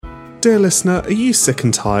Dear listener, are you sick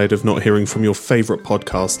and tired of not hearing from your favourite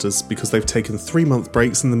podcasters because they've taken 3-month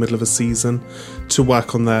breaks in the middle of a season to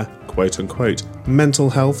work on their quote-unquote mental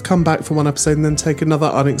health, come back for one episode and then take another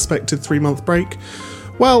unexpected 3-month break?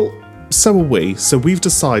 Well, so are we. So we've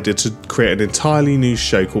decided to create an entirely new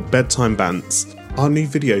show called Bedtime Bants. Our new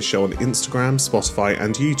video show on Instagram, Spotify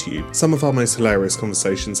and YouTube. Some of our most hilarious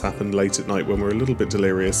conversations happen late at night when we're a little bit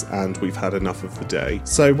delirious and we've had enough of the day.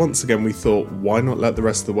 So once again we thought, why not let the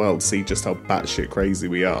rest of the world see just how batshit crazy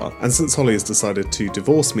we are? And since Holly has decided to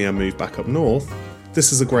divorce me and move back up north,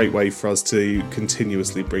 this is a great way for us to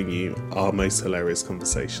continuously bring you our most hilarious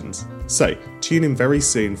conversations. So, tune in very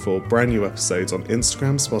soon for brand new episodes on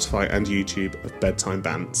Instagram, Spotify and YouTube of Bedtime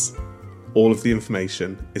Bants. All of the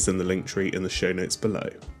information is in the link tree in the show notes below.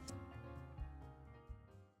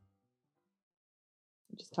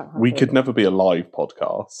 We could never be a live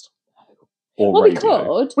podcast. Or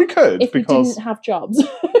radio. We could if because we didn't have jobs.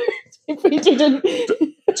 If we didn't.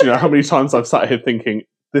 Do you know how many times I've sat here thinking,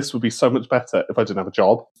 this would be so much better if I didn't have a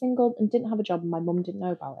job? Single and didn't have a job and my mum didn't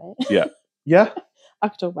know about it. Yeah. Yeah. I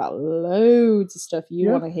could talk about loads of stuff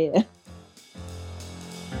you want to hear.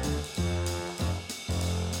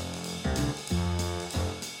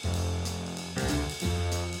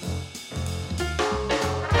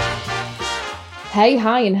 Hey,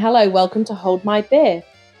 hi, and hello. Welcome to Hold My Beer.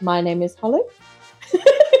 My name is Holly.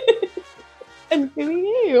 And who are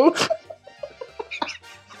you?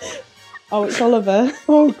 Oh, it's Oliver.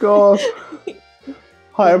 Oh, God.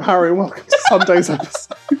 Hi, I'm Harry, and welcome to Sunday's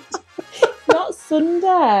episode. Not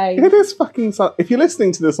Sunday. It is fucking Sunday. If you're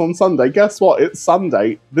listening to this on Sunday, guess what? It's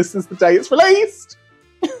Sunday. This is the day it's released.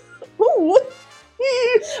 Ooh.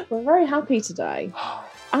 We're very happy today,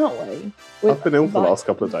 aren't we? I've been ill for the last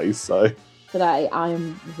couple of days, so... Today, I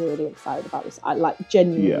am really excited about this. I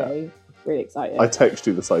genuinely really excited. I text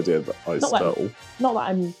you this idea that I stole. Not that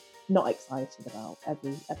I'm not excited about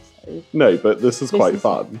every episode. No, but this is quite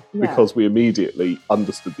fun because we immediately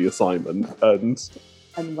understood the assignment and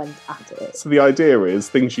went at it. So the idea is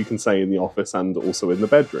things you can say in the office and also in the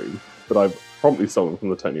bedroom that I've promptly stolen from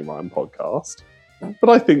the Tony and Ryan podcast. But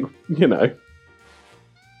I think, it's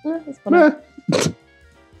funny.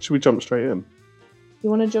 Should we jump straight in? You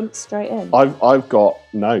want to jump straight in? I've got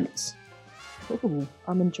notes. Ooh,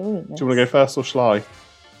 I'm enjoying this. Do you want to go first or shall I?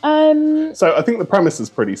 So I think the premise is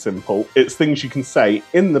pretty simple. It's things you can say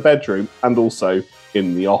in the bedroom and also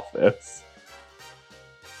in the office.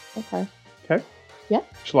 Okay. Okay? Yeah.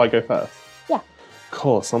 Shall I go first? Yeah. Of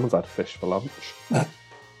course, someone's had fish for lunch.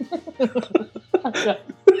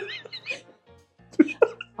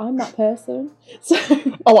 I'm that person. So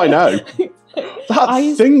Oh, I know.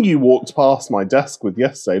 That thing you walked past my desk with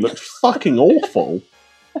yesterday looked fucking awful.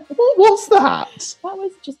 What was that? That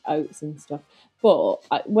was just oats and stuff.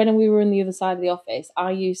 But when we were on the other side of the office,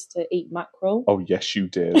 I used to eat mackerel. Oh, yes, you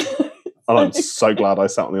did. And I'm so glad I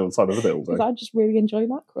sat on the other side of the building. Because I just really enjoy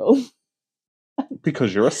mackerel.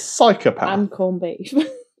 Because you're a psychopath. And corned beef.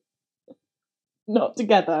 Not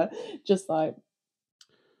together. Just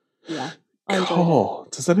yeah.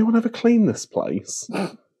 God, does anyone ever clean this place?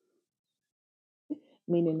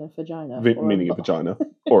 Meaning a vagina. Meaning a vagina.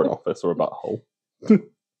 Or an office or a butthole.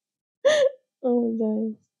 Oh my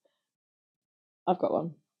days. I've got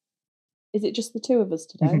one. Is it just the two of us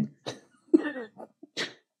today?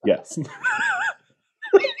 Yes.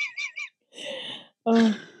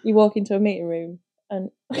 Oh, you walk into a meeting room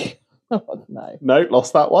and... Oh, no. No,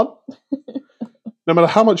 lost that one. No matter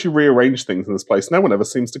how much you rearrange things in this place, no one ever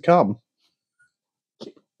seems to come.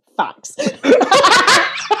 Facts.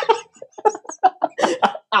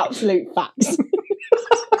 Absolute facts.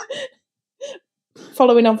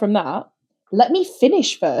 Following on from that, let me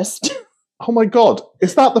finish first. Oh my God,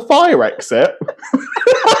 is that the fire exit?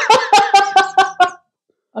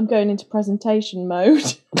 I'm going into presentation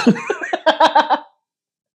mode. I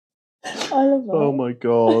love that. Oh my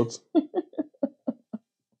God.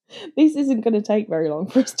 This isn't going to take very long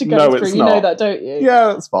for us to go through. It's you not. know that, don't you? Yeah,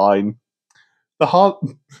 that's fine. Let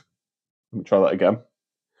me try that again.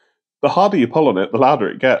 The harder you pull on it, the louder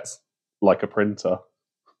it gets. Like a printer.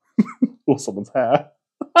 Or someone's hair.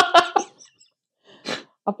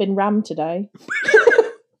 I've been rammed today.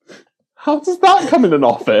 How does that come in an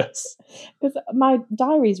office? Because my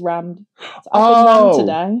diary's rammed. So I've been rammed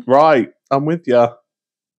today. Right. I'm with you.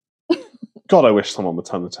 God, I wish someone would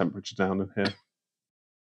turn the temperature down in here.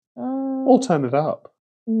 Or turn it up.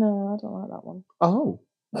 No, I don't like that one. Oh.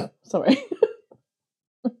 Sorry.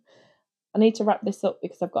 I need to wrap this up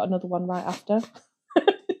because I've got another one right after.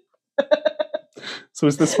 So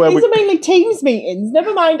is this where These are mainly Teams meetings.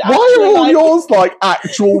 Never mind. Why are all yours like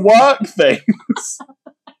actual work things?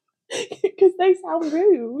 Because they sound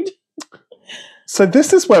rude. So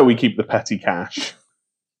this is where we keep the petty cash.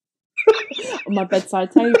 On my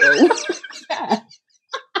bedside table. Yeah.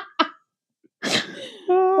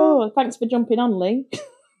 Oh, thanks for jumping on, Lee.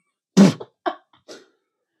 Can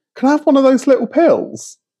I have one of those little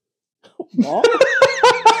pills? What?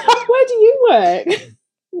 Where do you work?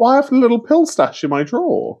 Well, I have a little pill stash in my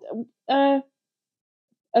drawer. Of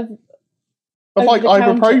like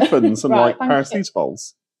over-the-counter. ibuprofens and Right, like thank you.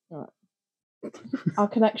 paracetamols. Right. Our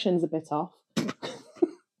connection's a bit off.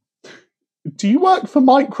 Do you work for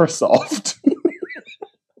Microsoft?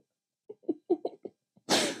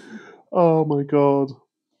 Oh my god.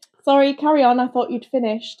 Sorry, carry on. I thought you'd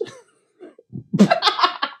finished.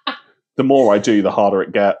 The more I do, the harder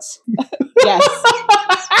it gets. Yes.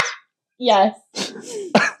 Yes.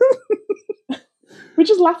 We're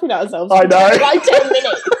just laughing at ourselves. I know. For like 10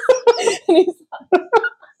 minutes. And he's like,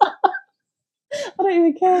 I don't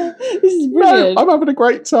even care. This is brilliant. No, I'm having a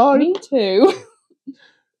great time. Me too.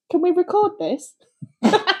 Can we record this?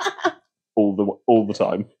 All the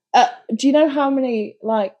time. Do you know how many,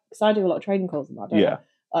 like, because I do a lot of training calls and that, don't Yeah.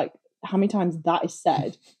 I? Like, how many times that is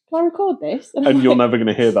said? Can I record this? I'm And you're like, never going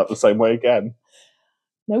to hear that the same way again.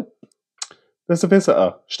 Nope. There's a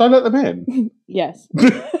visitor. Should I let them in? Yes.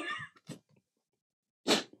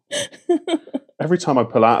 Every time I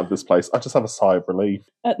pull out of this place, I just have a sigh of relief.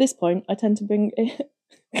 At this point, I tend to bring...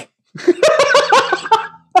 At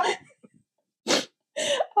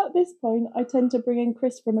this point, I tend to bring in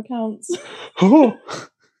Chris from accounts. I'm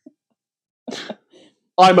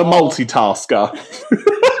a multitasker.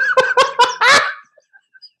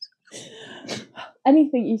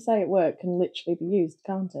 Anything you say at work can literally be used,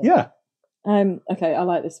 can't it? Yeah. Okay, I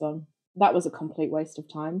like this one. That was a complete waste of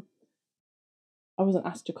time. I wasn't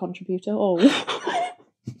asked to contribute at all.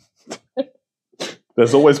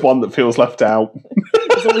 There's always one that feels left out.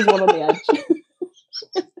 There's always one on the edge.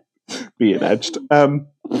 Being edged. Oh!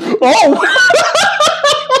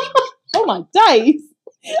 Oh my days!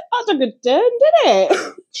 That took a turn, didn't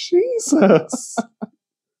it? Jesus.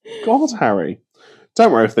 God, Harry.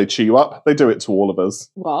 Don't worry if they chew you up. They do it to all of us.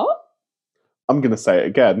 What? I'm going to say it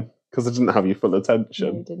again, because I didn't have your full attention.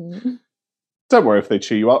 No, you didn't. Don't worry if they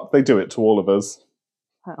chew you up. They do it to all of us.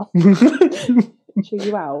 How? Chew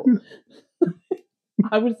you out?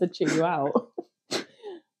 I would have said chew you out.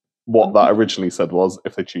 What that originally said was,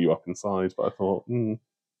 if they chew you up inside, but I thought,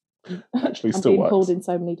 actually I'm still being works. pulled in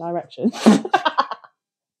so many directions.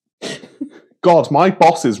 God, my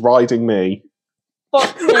boss is riding me.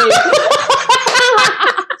 Fuck me.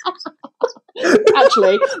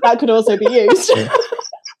 Actually, that could also be used.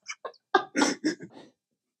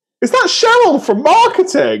 Is that Cheryl from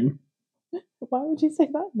marketing? Why would you say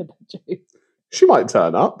that in the bedroom? She might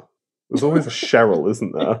turn up. There's always a Cheryl,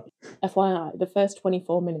 isn't there? FYI, the first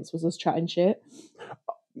 24 minutes was us chatting shit.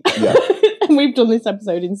 Yeah. And we've done this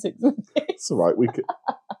episode in 6 minutes. It's all right. We could...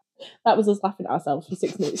 That was us laughing at ourselves for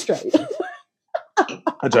 6 minutes straight.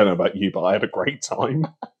 I don't know about you, but I had a great time.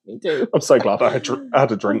 Me too. I'm so glad I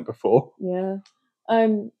had a drink before. Yeah.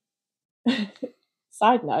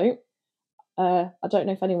 Side note, I don't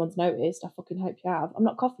know if anyone's noticed. I fucking hope you have. I'm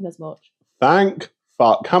not coughing as much. Thank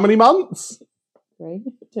fuck. How many months? 3,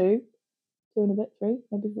 2 and a bit, 3,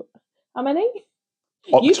 maybe 4. How many?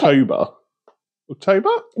 October. October?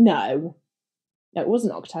 No, it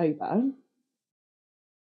wasn't October.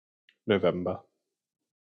 November.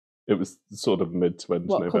 It was sort of mid to end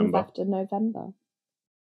What comes November. after November?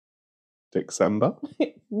 December.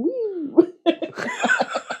 Woo!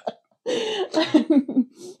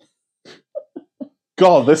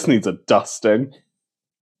 God, this needs a dusting.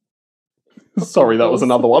 Sorry, that was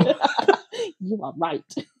another one. You are right.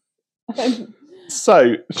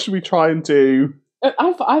 So, should we try and do... Do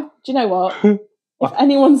you know what? If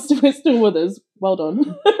anyone's still with us, well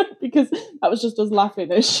done. Because that was just us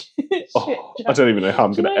laughing at shit. I don't even know how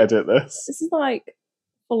I'm going to edit this. This is like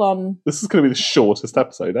full on. This is going to be the shortest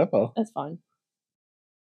episode ever. That's fine.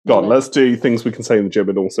 Go on, let's do things we can say in the gym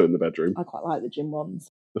and also in the bedroom. I quite like the gym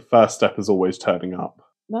ones. The first step is always turning up.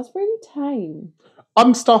 That's really tame.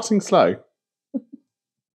 I'm starting slow.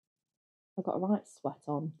 I've got a right sweat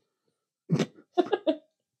on.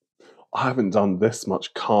 I haven't done this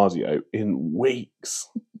much cardio in weeks.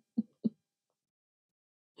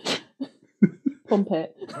 Pump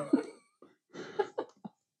it.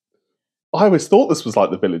 I always thought this was like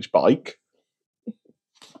the village bike.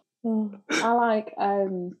 Oh, I like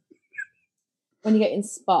when you get in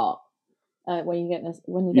spot, when you get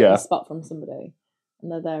a spot from somebody,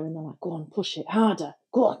 and they're there and they're like, "Go on, push it harder.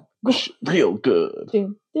 Go on, push it real good."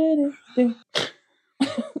 Do, do, do,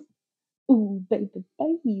 do. Ooh, baby,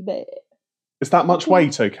 baby. Is that much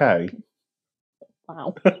weight okay?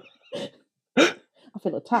 Wow.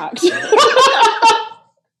 feel attacked.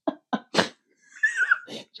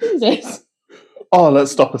 Jesus. Oh,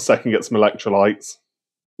 let's stop a second, get some electrolytes.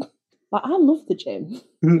 Like, I love the gym.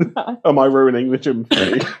 Am I ruining the gym for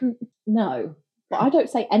you? No, but I don't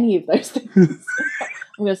say any of those things.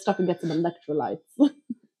 I'm going to stop and get some electrolytes. You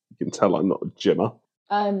can tell I'm not a gymmer.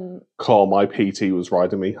 Carl, my PT was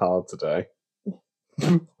riding me hard today.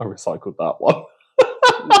 I recycled that one.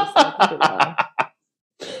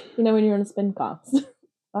 You know when you're in a spin class?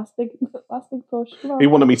 Last big push. He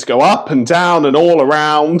wanted me to go up and down and all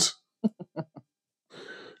around.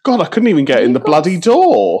 God, I couldn't even get in the bloody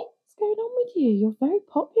door. What's going on with you? You're very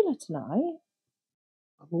popular tonight.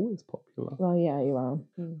 I'm always popular. Well, yeah, you are.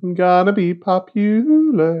 I'm gonna be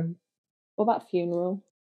popular. What about funeral?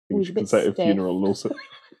 I think you can say it at funeral and also.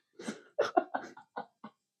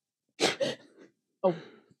 Oh.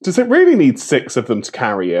 Does it really need 6 of them to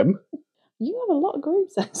carry him? You have a lot of group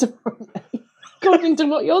sex, according to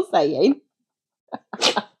what you're saying.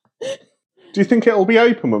 Do you think it'll be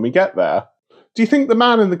open when we get there? Do you think the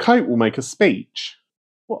man in the coat will make a speech?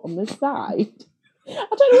 What, on this side?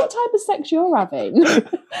 I don't know what type of sex you're having. Do you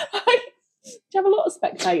have a lot of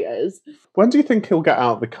spectators? When do you think he'll get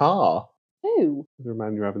out of the car? Who? The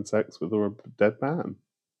man you're having sex with or a dead man?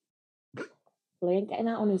 Well, he ain't getting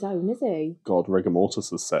out on his own, is he? God, rigor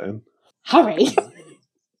mortis is set in. Hurry!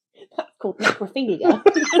 That's called necrophilia.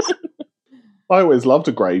 I always loved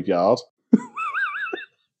a graveyard.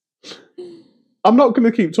 I'm not going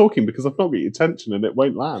to keep talking because I've not got your attention and it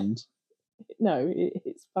won't land. No,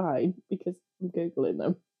 it's fine because I'm Googling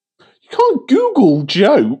them. You can't Google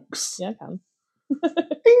jokes. Yeah, I can.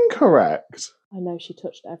 Incorrect. I know she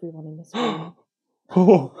touched everyone in this room.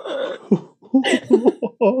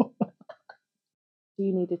 Do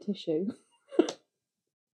you need a tissue?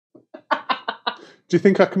 Do you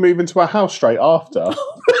think I can move into our house straight after?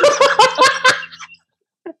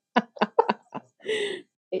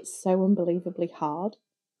 It's so unbelievably hard.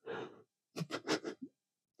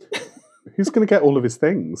 Who's going to get all of his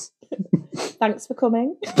things? Thanks for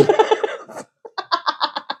coming. Do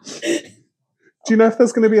you know if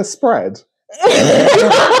there's going to be a spread?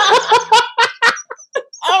 Oh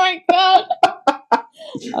my God.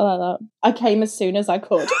 I like that. I came as soon as I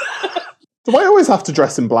could. Do I always have to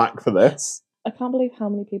dress in black for this? I can't believe how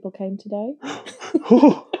many people came today.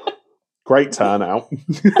 Great turnout.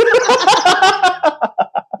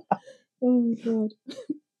 Oh God.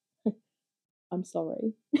 I'm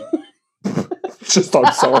sorry. Just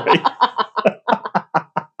I'm sorry.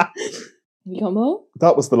 You got more?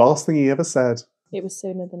 That was the last thing he ever said. It was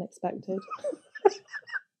sooner than expected.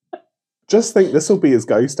 Just think this will be his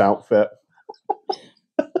ghost outfit.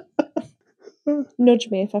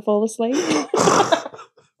 Nudge me if I fall asleep.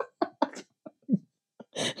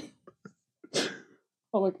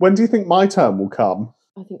 Oh my God. When do you think my turn will come?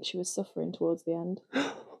 I think she was suffering towards the end.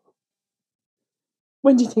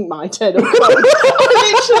 When do you think my turn will come?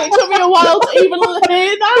 Literally, it took me a while to even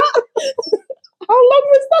hear that. How long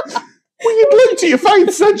was that? Well, you looked at your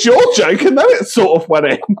face, said your joke, and then it sort of went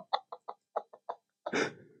in.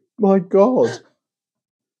 My God.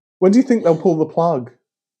 When do you think they'll pull the plug?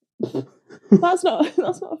 That's not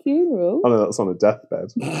a funeral. Oh no, that's on a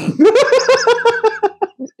deathbed.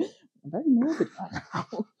 I'm very morbid right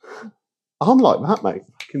now. I'm like that, mate.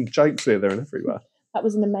 Fucking jokes here, there, and everywhere. That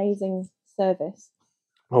was an amazing service.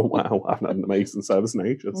 Oh wow, I haven't had an amazing service in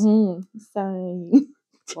ages. Same.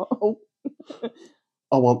 Whoa.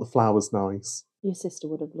 I want the flowers nice. Your sister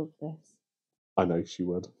would have loved this. I know she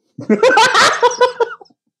would.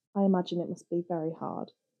 I imagine it must be very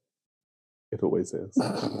hard. It always is.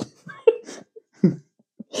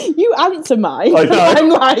 You answer mine. I know. I'm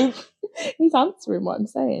like, he's answering what I'm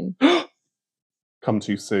saying. Come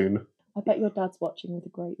too soon. I bet your dad's watching with a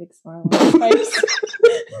great big smile on his face.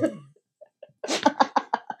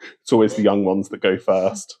 It's always the young ones that go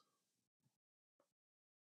first.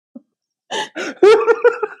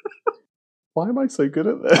 Why am I so good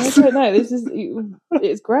at this? I don't know.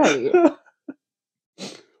 It's great.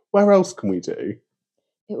 Where else can we do?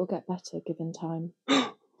 It will get better given time.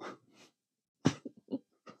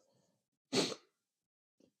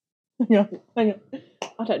 Hang on.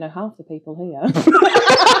 I don't know half the people here.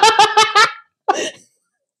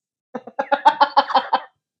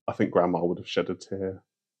 I think Grandma would have shed a tear.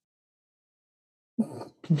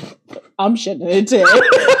 I'm shedding a tear.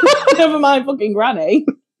 Never mind fucking Granny.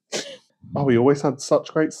 Oh, we always had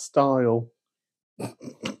such great style.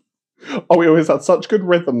 Oh, we always had such good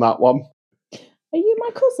rhythm, that one. Are you my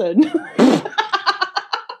cousin?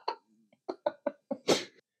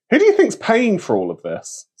 Who do you think's paying for all of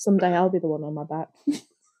this? Someday I'll be the one on my back.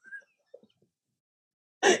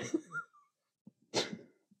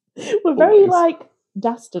 We're very, Always.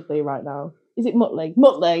 dastardly right now. Is it Muttley?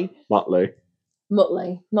 Muttley. Muttley.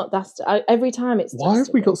 Muttley, not dastard. Every time it's Why have we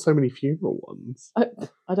dastardly. got so many funeral ones? I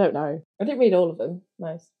don't know. I didn't read all of them.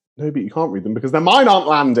 Nice. No, but you can't read them because mine aren't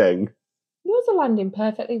landing. Yours are landing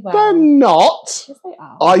perfectly well. They're not. Yes, they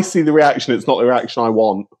are. I see the reaction. It's not the reaction I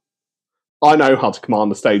want. I know how to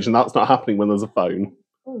command a stage, and that's not happening when there's a phone.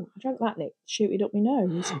 Oh, I drank that, Nick. Shoot it up my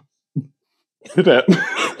nose. Did it?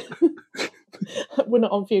 We're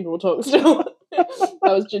not on funeral talk still. That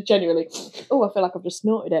was just genuinely. Oh, I feel like I've just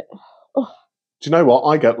snorted it. Oh. Do you know what?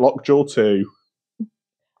 I get lockjaw too.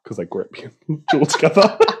 Because they grip your jaw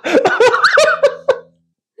together.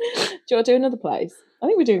 Do you want to do another place? I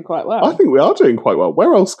think we're doing quite well. I think we are doing quite well.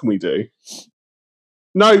 Where else can we do?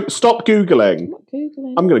 No, stop Googling. I'm not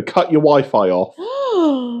Googling. I'm going to cut your Wi-Fi off.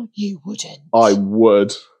 You wouldn't. I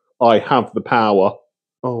would. I have the power.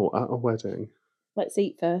 Oh, at a wedding. Let's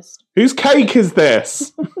eat first. Whose cake is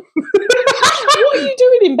this? What are you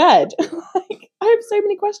doing in bed? I have so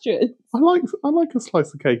many questions. I like a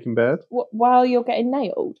slice of cake in bed. While you're getting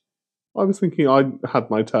nailed? I was thinking I had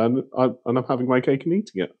my turn and I'm having my cake and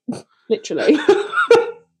eating it. Literally.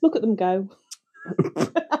 Look at them go.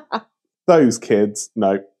 Those kids,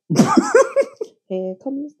 no. Here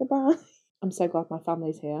comes the bride. I'm so glad my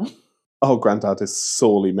family's here. Oh, Grandad is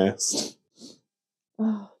sorely missed.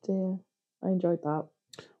 Oh dear. I enjoyed that.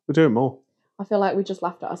 We're doing more. I feel like we just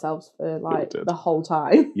laughed at ourselves for did. the whole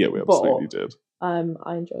time. Yeah, we absolutely did. I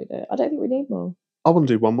enjoyed it. I don't think we need more. I want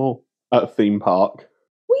to do one more at a theme park.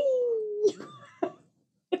 Whee!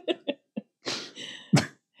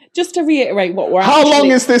 Just to reiterate what we're How long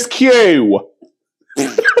is this queue?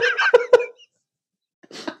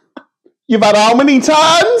 You've had how many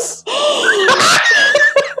turns?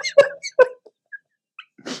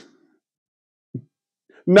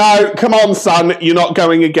 No, come on, son. You're not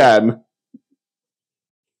going again.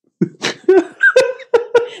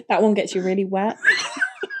 That one gets you really wet.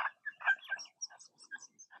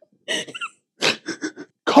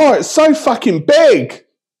 God, it's so fucking big.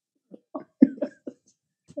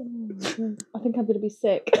 I think I'm going to be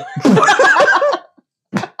sick.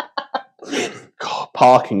 God,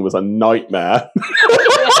 parking was a nightmare.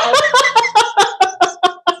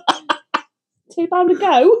 £2 a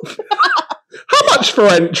go. How much for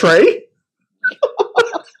entry?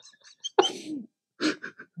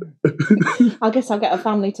 I guess I'll get a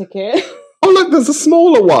family ticket. Oh, look, there's a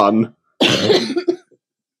smaller one.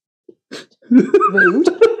 Rude.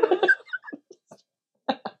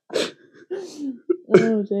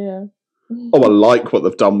 Oh dear. Oh, I like what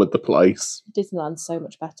they've done with the place. Disneyland's so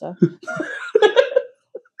much better.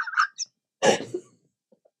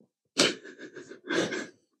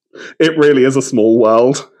 It really is a small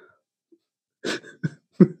world.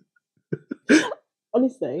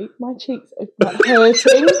 Honestly, my cheeks are like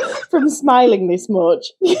hurting from smiling this much.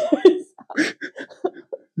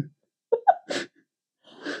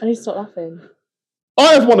 I need to stop laughing.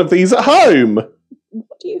 I have one of these at home.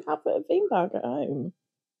 What do you have at a theme park at home?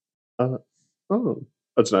 Oh, I don't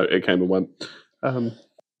know. It came and went.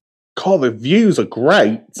 God, the views are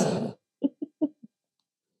great.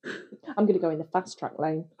 I'm going to go in the fast track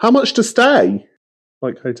lane. How much to stay?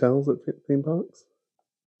 Like hotels at theme parks?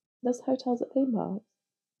 There's hotels at theme parks.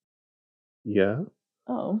 Yeah.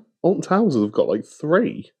 Oh. Alton Towers have got like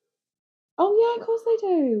 3. Oh yeah, of course they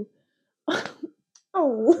do.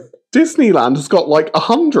 Oh. Disneyland has got like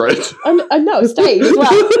 100. I know, stayed as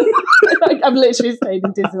well. I've literally stayed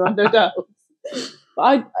in Disneyland, no doubt. But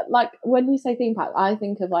I like when you say theme park, I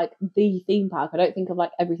think of like the theme park. I don't think of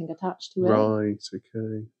like everything attached to it. Right,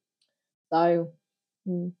 okay. So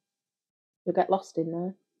you'll get lost in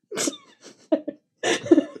there.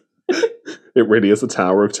 It really is a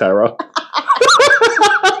Tower of Terror.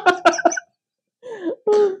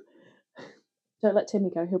 Don't let Timmy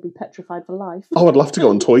go, he'll be petrified for life. Oh, I'd love to go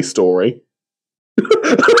on Toy Story.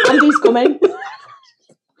 Andy's coming.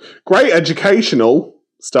 Great educational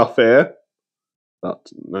stuff here. No,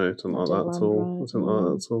 I don't like that at all. Right. I don't like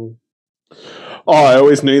that at all. Oh, I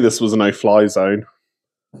always knew this was a no-fly zone.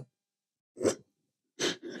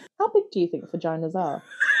 How big do you think vaginas are?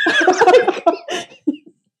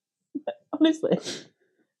 Honestly.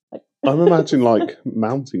 I'm imagining like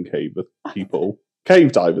mountain cave people.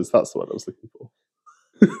 Cave divers, that's the word I was looking for.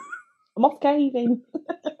 I'm off caving.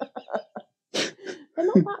 They're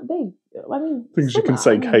not that big. I mean, Things you can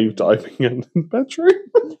say cave diving in bedroom.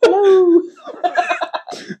 No.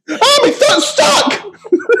 Oh, my foot's stuck!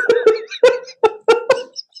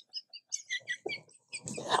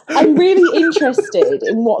 I'm really interested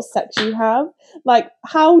in what sex you have. Like,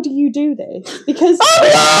 how do you do this? Because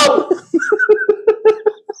Oh, no!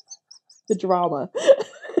 the drama.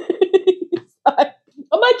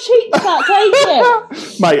 my cheeks that, take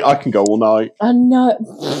it. Mate, I can go all night. I know.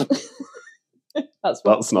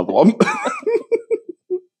 That's another one.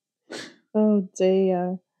 Oh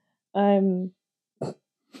dear.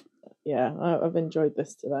 Yeah, I've enjoyed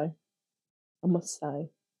this today. I must say.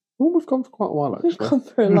 Well, we've gone for quite a while, actually. We've gone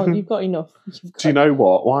for a long. You've got enough. Do you know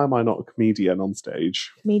what? Why am I not a comedian on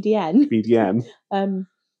stage? Comedian? Comedian.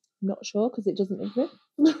 Not sure, because it doesn't exist.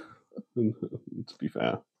 To be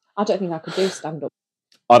fair. I don't think I could do stand-up.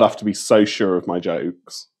 I'd have to be so sure of my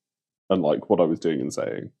jokes and like what I was doing and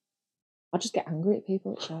saying. I just get angry at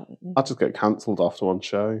people that shout at me. I'd just get cancelled after one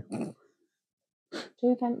show. Too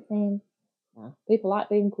offensive. No. People like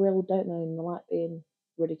being grilled, don't they? And they like being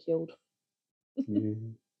ridiculed. Yeah.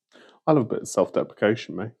 I love a bit of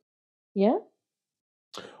self-deprecation, mate. Yeah?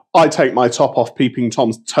 I take my top off, peeping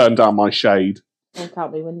Tom's turn down my shade. Look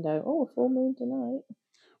out my window. Oh, full moon tonight.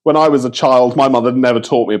 When I was a child, my mother never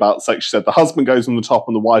taught me about sex. She said the husband goes on the top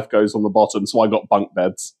and the wife goes on the bottom, so I got bunk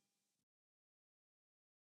beds.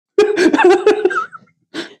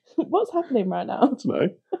 What's happening right now? I don't know.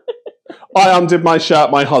 I undid my shirt.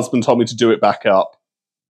 My husband told me to do it back up.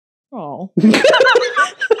 Oh.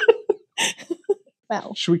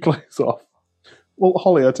 Well. Should we close off? Well,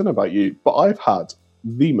 Holly, I don't know about you, but I've had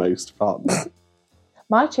the most fun.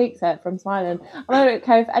 My cheeks hurt from smiling. And I don't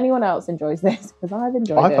care if anyone else enjoys this, because I've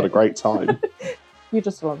enjoyed it. I've had a great time. You're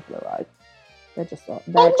just along for the ride. They're just along.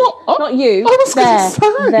 Not you. I was going to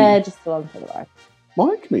say. They're just along for the ride.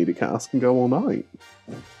 My comedic ass can go all night.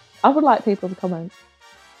 I would like people to comment.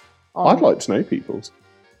 I'd like to know people's.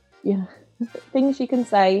 Yeah. Things you can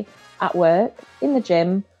say at work, in the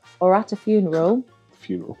gym, or at a funeral.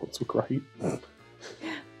 Funerals were great.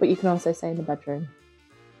 But you can also say in the bedroom.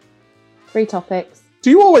 3 topics. Do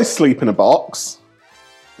you always sleep in a box?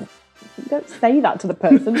 You don't say that to the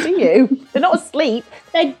person, do you? They're not asleep.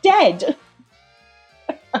 They're dead.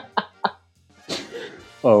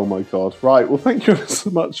 Oh my god. Right, well thank you so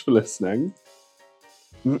much for listening.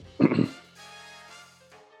 I'm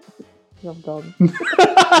gone.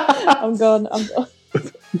 I'm gone.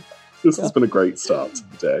 This has been a great start to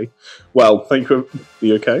the day. Well, thank you. Are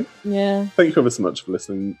you okay? Yeah. Thank you ever so much for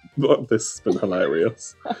listening. This has been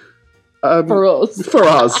hilarious. For us. For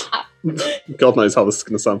us. God knows how this is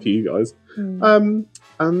going to sound for you guys.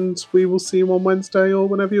 And we will see you on Wednesday or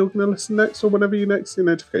whenever you're going to listen next or whenever you next see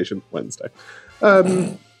notification. Wednesday.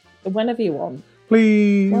 Whenever you want.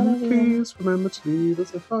 Please remember to leave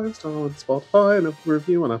us a 5-star on Spotify and a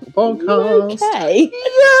review on Apple Podcasts. Okay.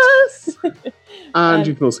 Yes! And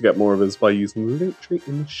you can also get more of us by using the link tree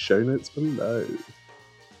in the show notes below.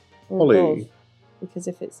 Holly. Above, because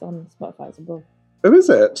if it's on Spotify, it's above. Oh, is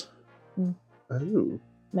it? Mm. Oh.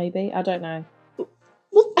 Maybe. I don't know.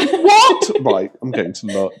 What? Right, I'm going to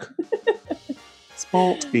look.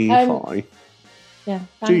 Spotify. Yeah.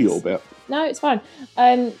 Thanks. Do your bit. No, it's fine.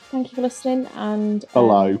 Thank you for listening and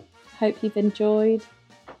hello. Hope you've enjoyed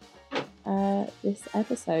this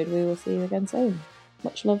episode. We will see you again soon.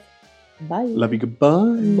 Much love. Bye. Love you. Goodbye.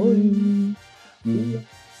 Bye.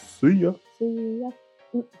 See ya. See ya.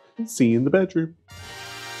 See you in the bedroom.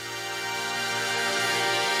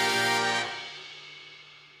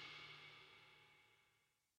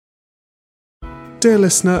 Dear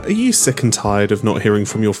listener, are you sick and tired of not hearing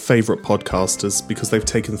from your favourite podcasters because they've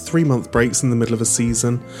taken 3-month breaks in the middle of a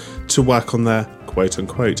season to work on their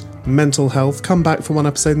quote-unquote mental health, come back for one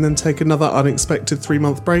episode and then take another unexpected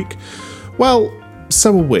 3-month break? Well,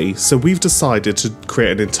 so are we. So we've decided to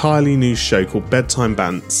create an entirely new show called Bedtime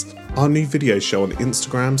Bants. Our new video show on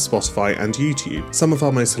Instagram, Spotify and YouTube. Some of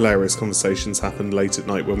our most hilarious conversations happen late at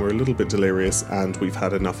night when we're a little bit delirious and we've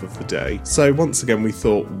had enough of the day. So once again we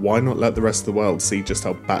thought, why not let the rest of the world see just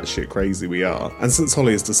how batshit crazy we are? And since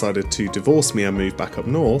Holly has decided to divorce me and move back up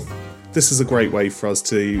north, this is a great way for us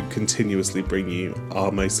to continuously bring you our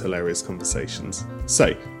most hilarious conversations.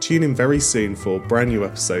 So tune in very soon for brand new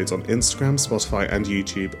episodes on Instagram, Spotify and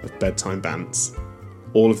YouTube of Bedtime Bants.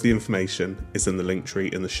 All of the information is in the link tree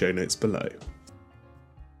in the show notes below.